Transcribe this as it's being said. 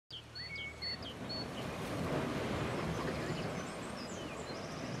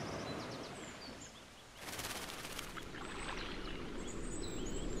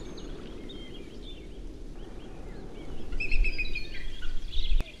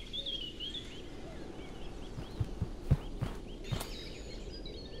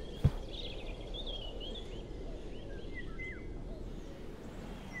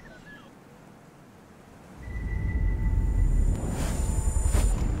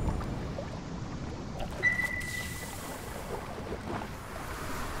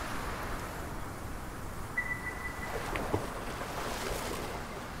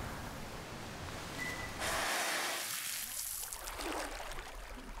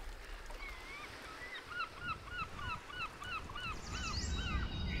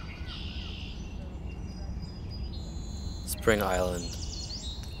Spring Island,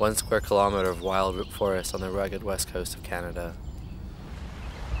 1 square kilometer of wild forest on the rugged west coast of Canada.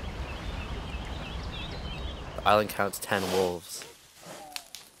 The island counts 10 wolves.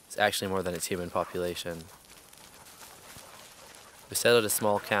 It's actually more than its human population. We settled a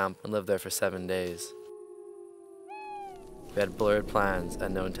small camp and lived there for 7 days. We had blurred plans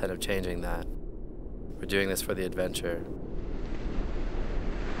and no intent of changing that. We're doing this for the adventure.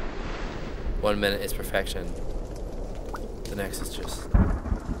 1 minute is perfection. The next is just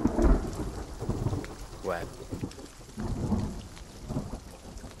wet.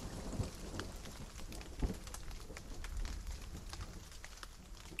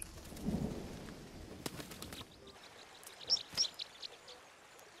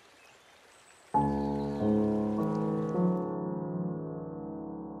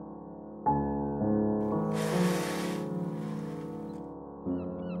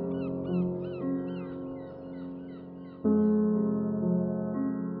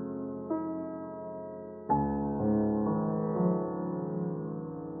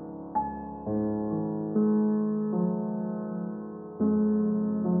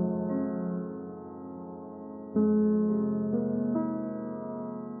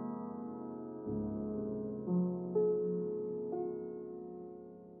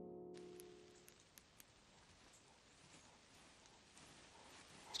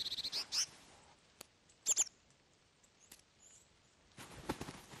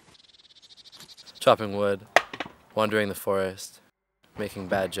 Chopping wood, wandering the forest, making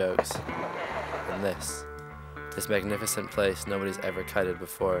bad jokes, and this magnificent place nobody's ever kited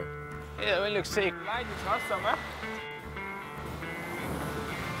before. Yeah, it looks sick.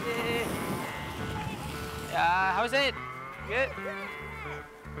 Yeah, how's it? Good?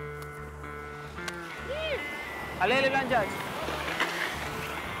 Allez les blancs.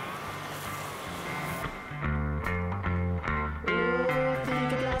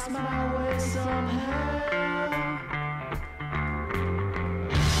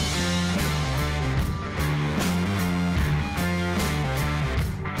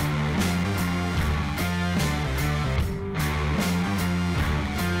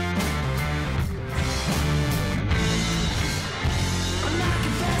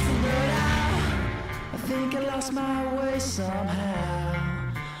 My way somehow.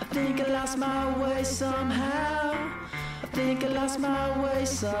 I think I lost my way somehow. I think I lost my way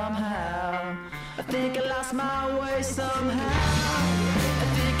somehow. I think I lost my way somehow. I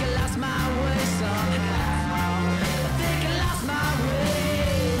think I lost my way somehow. I think I lost my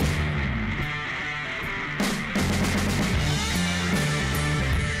way.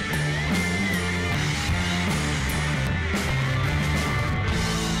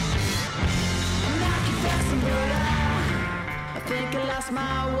 I'm not confessing, but I think I lost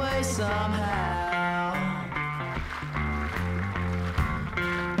my way somehow.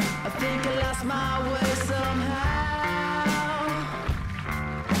 I think I lost my way somehow.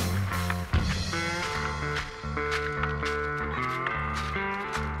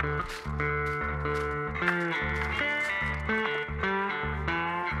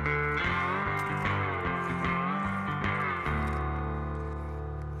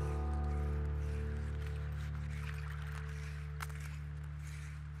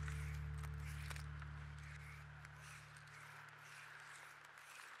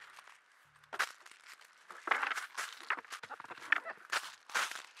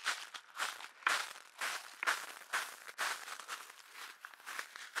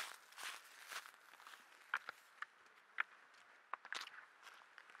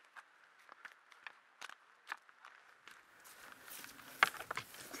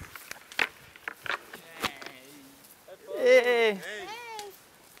 Hey. Hey!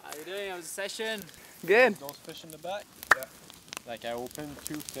 How you doing? How was the session? Good. Those fish in the back? Yeah. Like I opened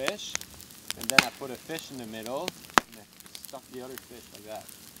 2 fish, and then I put a fish in the middle, and I stuck the other fish like that.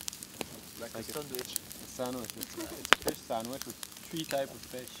 Like a sandwich. A sandwich. It's a fish sandwich with 3 types of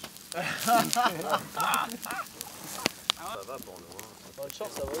fish. Ça va pour nous. One shot,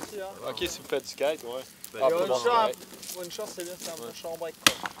 ça va aussi, hein? Ok, si vous faites du kite, ouais. One shot, c'est bien, c'est un bon shot en break.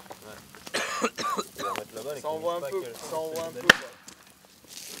 Ça envoie un peu. Ça envoie un peu.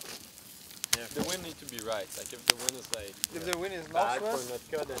 Yeah, the wind needs to be right. Like if the wind is like If the wind is bad northwest. for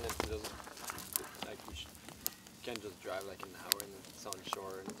Nootka, then it doesn't. Like we can't just drive like an hour and it's on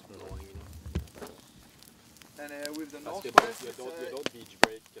shore and it's blowing, you know. And with the Parce que northwest, il y a d'autres beach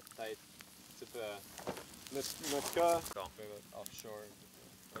breaks que peut-être type Nootka, offshore,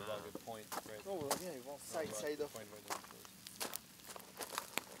 a rugged point, right? oh, bien, ils vont side off. Point right there.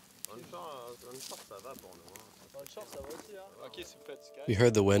 Une short, ça va pour nous. One shot, ça va aussi, hein? Ok, si vous faites du kite. We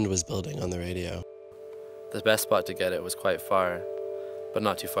heard the wind was building on the radio. The best spot to get it was quite far, but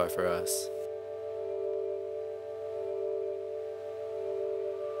not too far for us.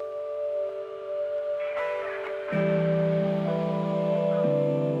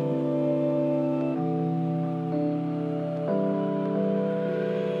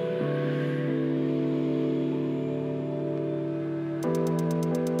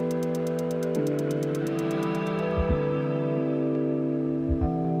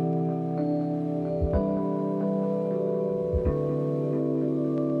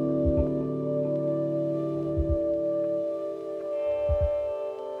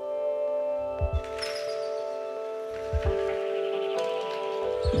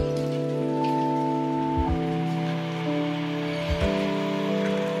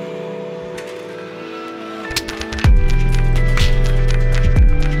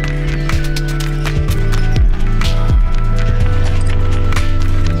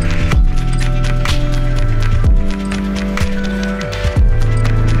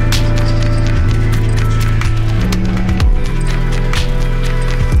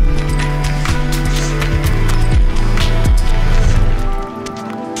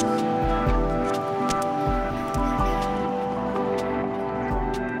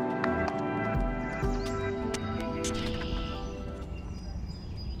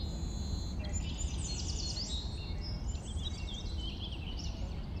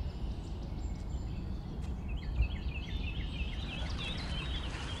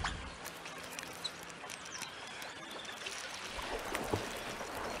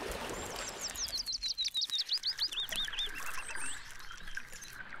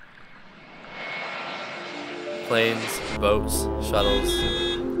 Planes, boats, shuttles,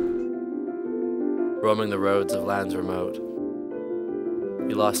 roaming the roads of lands remote.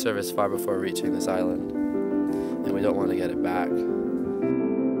 We lost service far before reaching this island, and we don't want to get it back.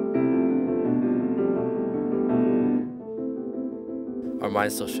 Our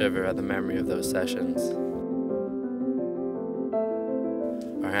minds still shiver at the memory of those sessions.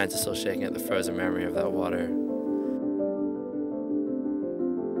 Our hands are still shaking at the frozen memory of that water.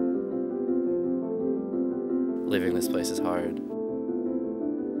 Leaving this place is hard.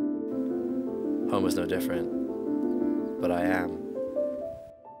 Home is no different, but I am.